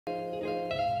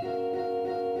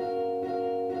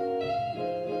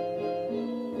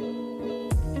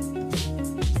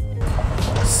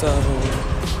So,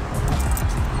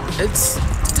 it's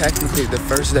technically the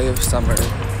first day of summer,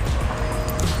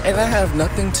 and I have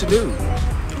nothing to do.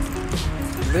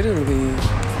 Literally,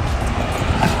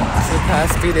 for the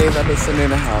past 3 days I've been sitting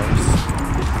in the house,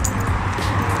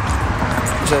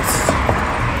 just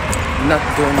not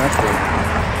doing nothing.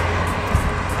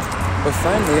 But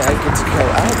finally, I get to go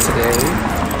out today,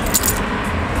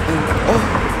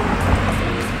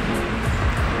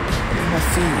 and my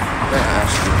feet,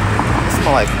 actually, it's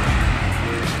more like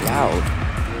loud.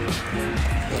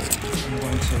 I'm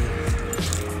going to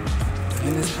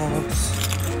in this house.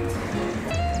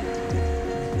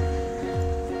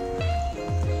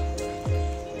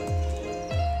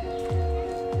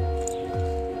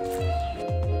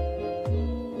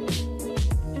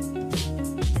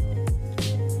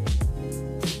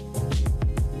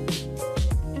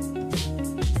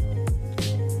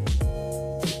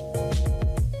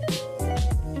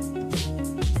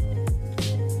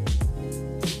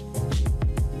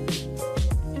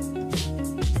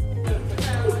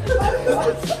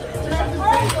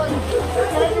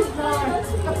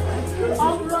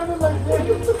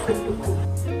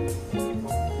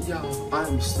 Yo,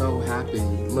 I'm so happy.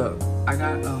 Look, I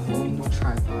got a whole new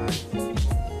tripod,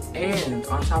 and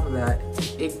on top of that,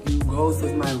 it goes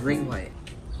with my ring light.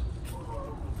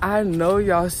 I know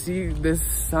y'all see this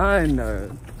sun.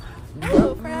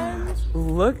 Hello, friends.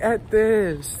 Look at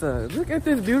this. Look at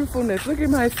this beautifulness. Look at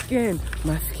my skin.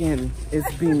 My skin is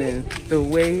beaming. The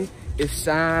way it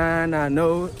shine, I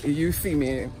know you see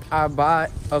me. I bought,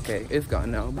 okay, it's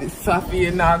gone now. It's Safi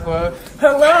and Nagua.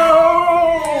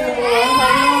 Hello!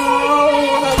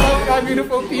 Hello, my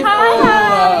beautiful people.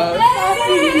 Hi.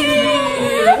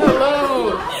 Safi.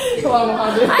 Hello. Hello,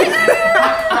 Mohammed.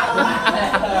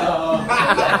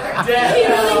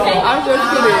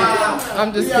 I'm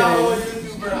just kidding.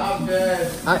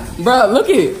 Bro, look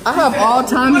it. I have all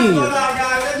Tommy.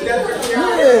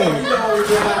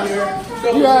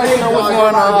 You already know what's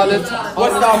going on all the time.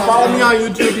 What's up? Follow me on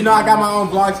YouTube. You know, I got my own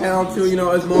vlog channel too. You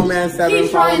know, it's Moman7.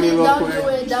 Follow me real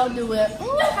quick. Don't do it.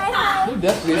 We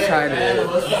definitely tried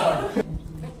it.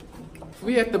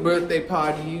 We at the birthday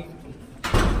party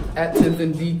at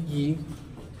Tizandiki.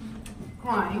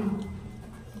 Crying.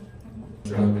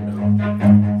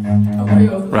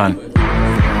 Run.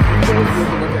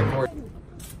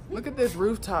 Look at this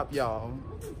rooftop, y'all.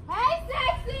 Hey,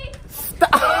 sexy.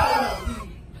 Stop.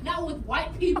 Not with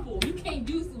white people. You can't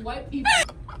do some white people.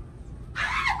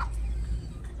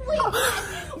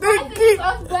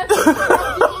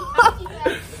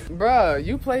 Bruh,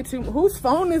 you play too. Whose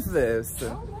phone is this? I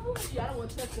don't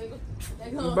want to touch it.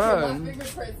 Bruh. My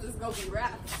fingerprints is gonna be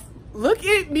wrapped. Look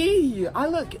at me. I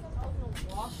look.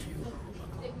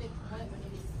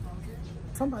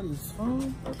 Somebody's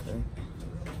phone? Okay.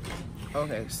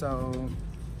 Okay, so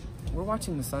we're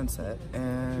watching the sunset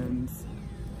and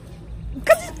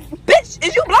Bitch,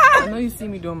 is you blind? I know you see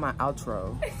me doing my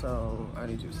outro, so I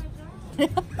need you to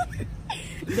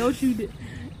Don't you do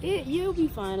it? You'll be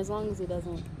fine as long as it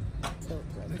doesn't tilt.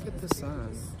 look at the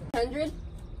sun. 100?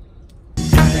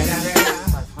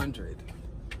 500.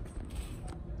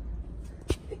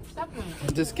 Stop playing.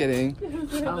 I'm just kidding. I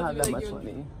don't have that much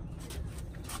money.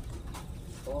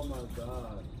 Oh my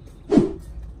god.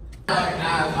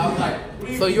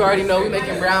 So you already know we're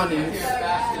making brownies.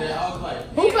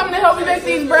 Who's coming to help me make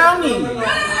these brownies?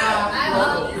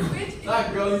 So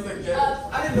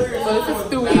this is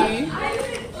Stewie.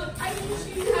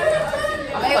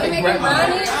 Like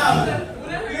brownies.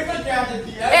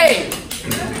 Hey!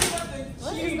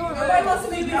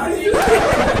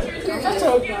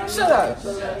 Shut up.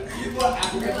 So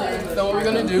what we're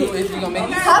gonna do is we're gonna make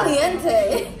these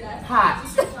Caliente. hot.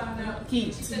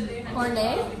 Heat.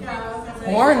 Cornet.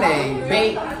 Horny,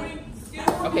 bake.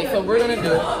 Okay, so we're gonna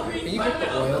do it. Can you get the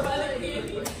oil?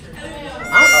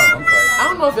 I'm sorry. I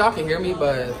don't know if y'all can hear me,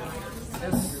 but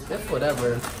it's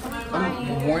whatever.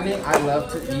 I'm warning. I love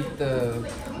to eat the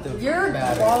You're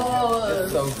batter.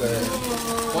 It's so good.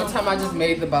 One time I just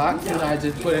made the box and I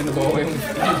just put it in the bowl and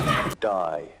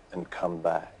die and come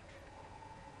back.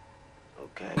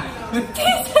 Okay.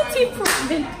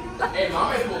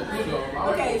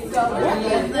 Okay, so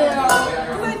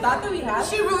I thought that we had.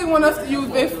 she really want us to use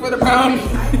this for the brownie. She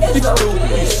want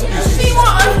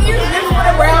us to use this for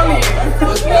the brownie.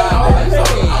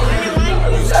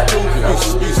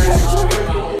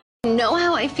 Know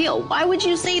how I feel. Why would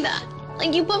you say that?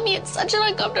 Like, you put me in such an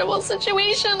uncomfortable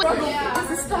situation. Like,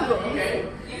 Stop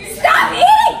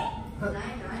eating!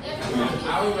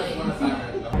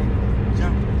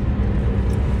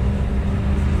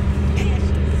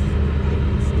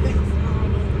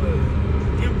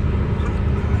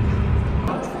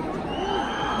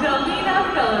 Delina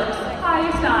Phillips.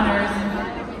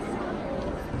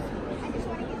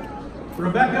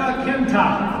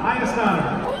 highest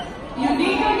honor.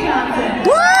 Unica Johnson.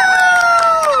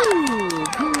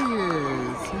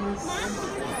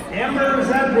 Amber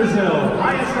Zadrazil,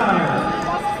 highest honor.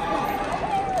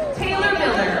 Taylor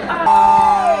Miller.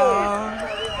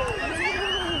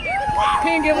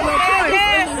 Can't give him no choice.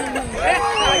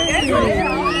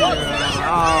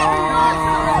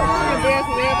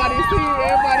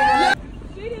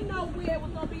 She didn't know where it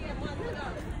was gonna be at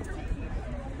Montana.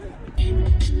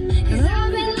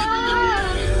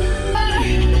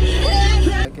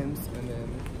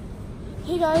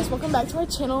 Hey guys, welcome back to our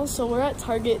channel. So we're at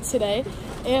Target today,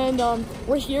 and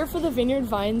we're here for the Vineyard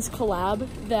Vines collab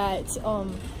that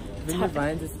Vineyard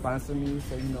Vines is sponsoring me,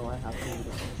 so you know I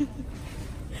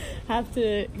have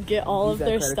to get all of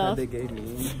their stuff. They gave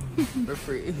me for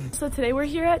free. So today we're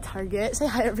here at Target. Say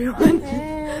hi, everyone.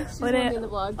 Hey, she's gonna be in the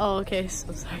vlog. Oh, okay.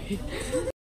 So sorry.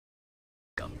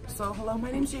 So hello,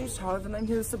 my name's James Charles, and I'm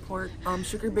here to support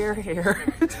Sugar Bear Hair.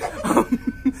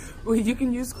 Well, you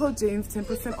can use code James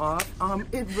 10% off.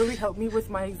 It really helped me with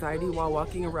my anxiety while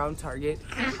walking around Target.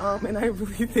 And I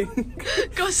really think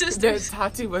Go sisters. that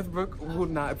Tati Westbrook will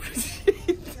not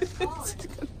appreciate this.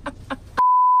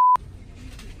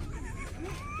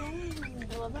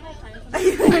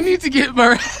 I need to get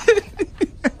my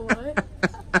What?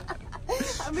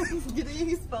 I'm getting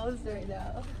exposed right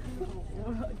now.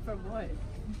 From what?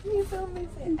 You filmed me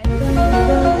saying.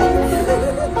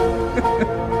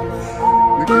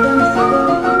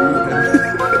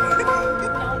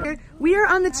 We are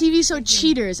on the TV show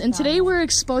Cheaters, and today we're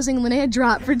exposing Linnea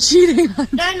Drop for cheating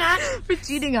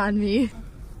on me.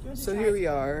 So here we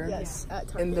are Yes, at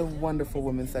Target. in the wonderful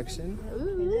women's section.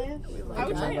 Look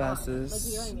at my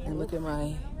glasses and look at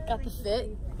my Got the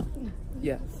fit.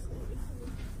 yes.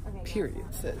 Period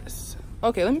sis.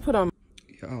 Okay, let me put on.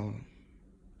 Yo,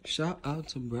 shout out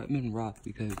to Bretman Rock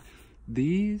because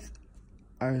these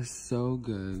are so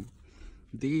good.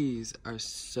 These are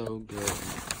so good.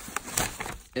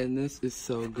 And this is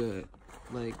so good.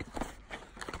 Like,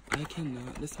 I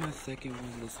cannot. This is my second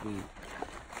one this week.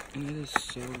 And it is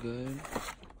so good.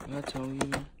 When I tell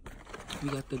you, we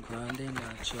got the grande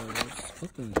nachos.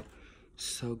 Open.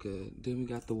 So good. Then we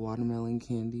got the watermelon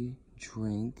candy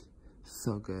drink.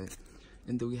 So good.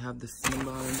 And then we have the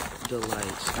Cinnabon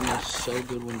Delights. And they're so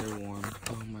good when they're warm.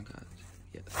 Oh my god.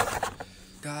 Yes.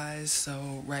 Guys,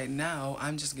 so right now,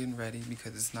 I'm just getting ready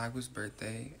because it's Nagwa's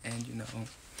birthday. And you know,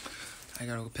 I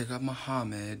gotta go pick up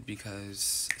Muhammad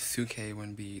because Suke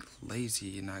wouldn't be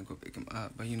lazy and not go pick him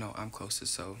up. But you know, I'm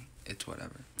closest, so it's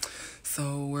whatever.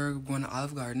 So we're going to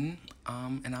Olive Garden,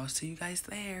 and I'll see you guys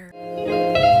there.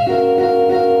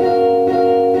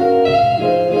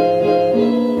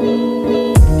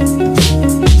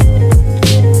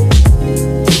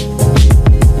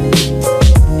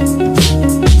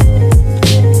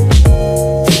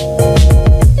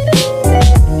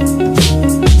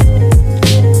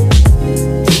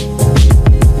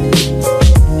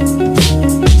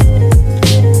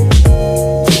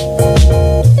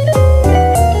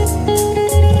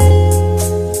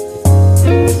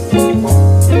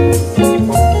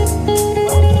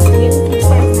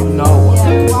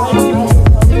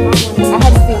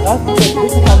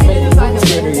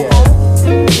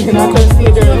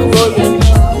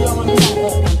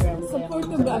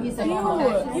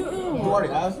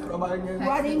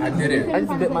 I did it. I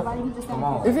just bit my. Come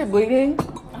on. Is it bleeding?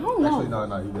 I don't know. Actually,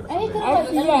 no, you did it. I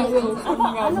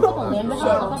know about the limb, but I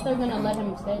thought they were gonna let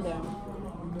him stay there.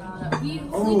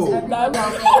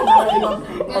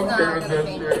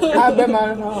 I bit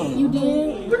my tongue. You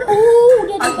did?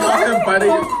 Ooh, I saw him biting.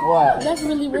 What? that's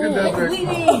really weird.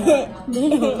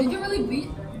 Did you really beat?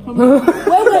 Wait,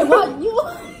 what?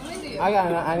 I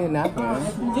need a napkin.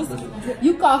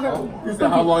 You call her. He said,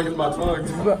 how long is my tongue?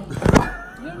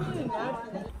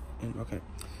 Okay,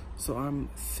 so I'm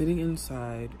sitting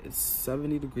inside. It's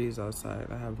 70 degrees outside.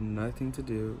 I have nothing to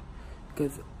do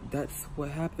because that's what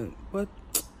happened. What?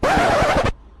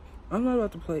 I'm not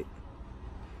about to play.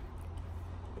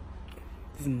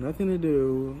 There's nothing to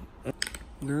do.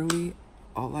 Literally,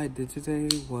 all I did today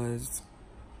was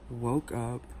woke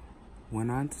up,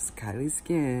 went on to Kylie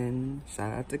Skin.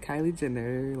 Shout out to Kylie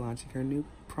Jenner launching her new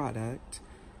product,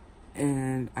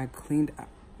 and I cleaned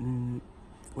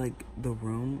like the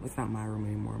room. It's not my room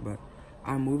anymore, but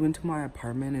I moved into my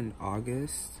apartment in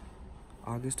August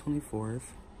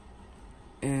 24th,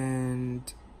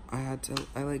 and I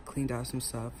like cleaned out some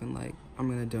stuff, and like I'm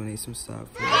gonna donate some stuff,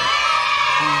 and I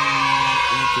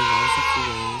gave all stuff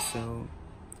away, so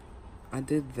I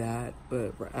did that.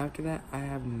 But after that, I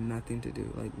have nothing to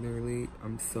do. Like literally,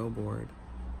 I'm so bored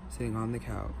sitting on the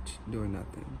couch doing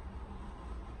nothing.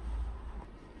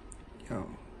 Yo,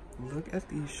 look at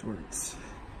these shorts.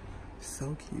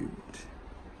 so cute.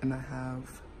 And I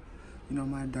have, you know,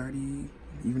 my Darty,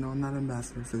 even though I'm not an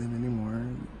ambassador for them anymore,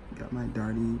 got my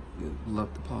Darty,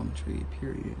 love the palm tree,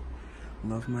 period.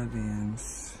 Love my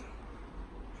Vans.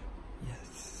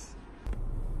 Yes.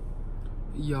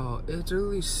 Y'all, it's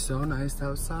really so nice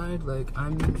outside. Like,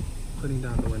 I'm putting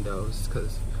down the windows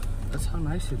because that's how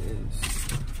nice it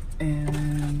is.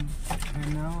 And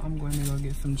now I'm going to go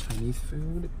get some Chinese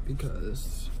food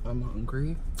because I'm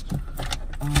hungry.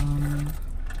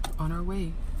 On our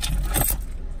way.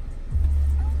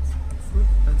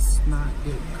 Let's not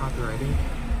get copyrighted.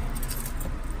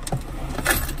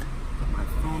 Put my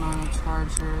phone on a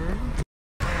charger.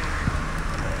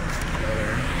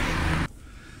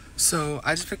 So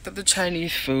I just picked up the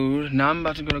Chinese food. Now I'm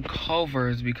about to go to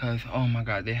Culver's because, oh my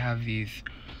god, they have these,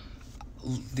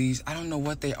 I don't know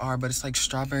what they are, but it's like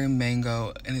strawberry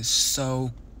mango and it's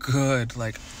so good.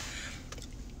 Like,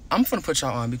 I'm gonna put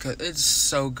y'all on because it's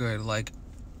so good. Like,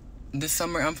 this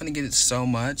summer I'm gonna get it so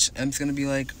much and it's gonna be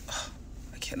like, oh,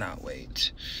 I cannot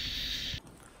wait.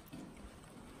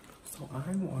 So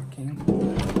I'm walking to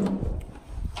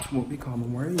what we call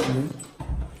Memorial Union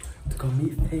to go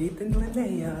meet Faith and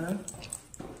Linnea,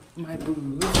 my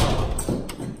boos.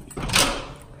 I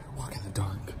walk in the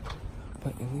dark,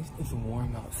 but at least it's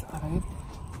warm outside.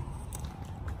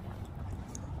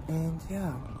 And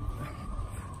yeah,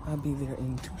 I'll be there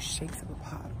in 2 shakes of a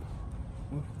pop.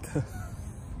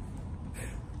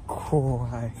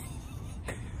 Cry.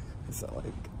 It's not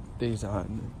like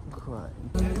Dejan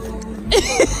crying.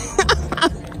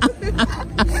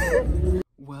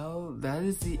 Well, that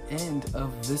is the end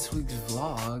of this week's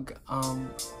vlog.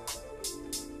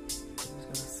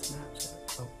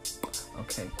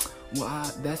 Okay.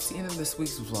 Well, that's the end of this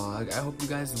week's vlog. I hope you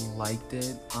guys liked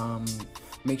it.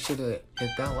 Make sure to hit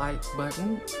that like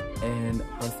button and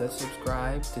press that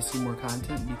subscribe to see more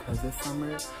content because this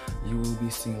summer you will be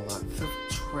seeing lots of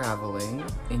traveling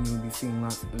and you will be seeing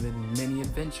lots of mini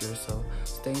adventures. So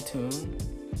stay tuned.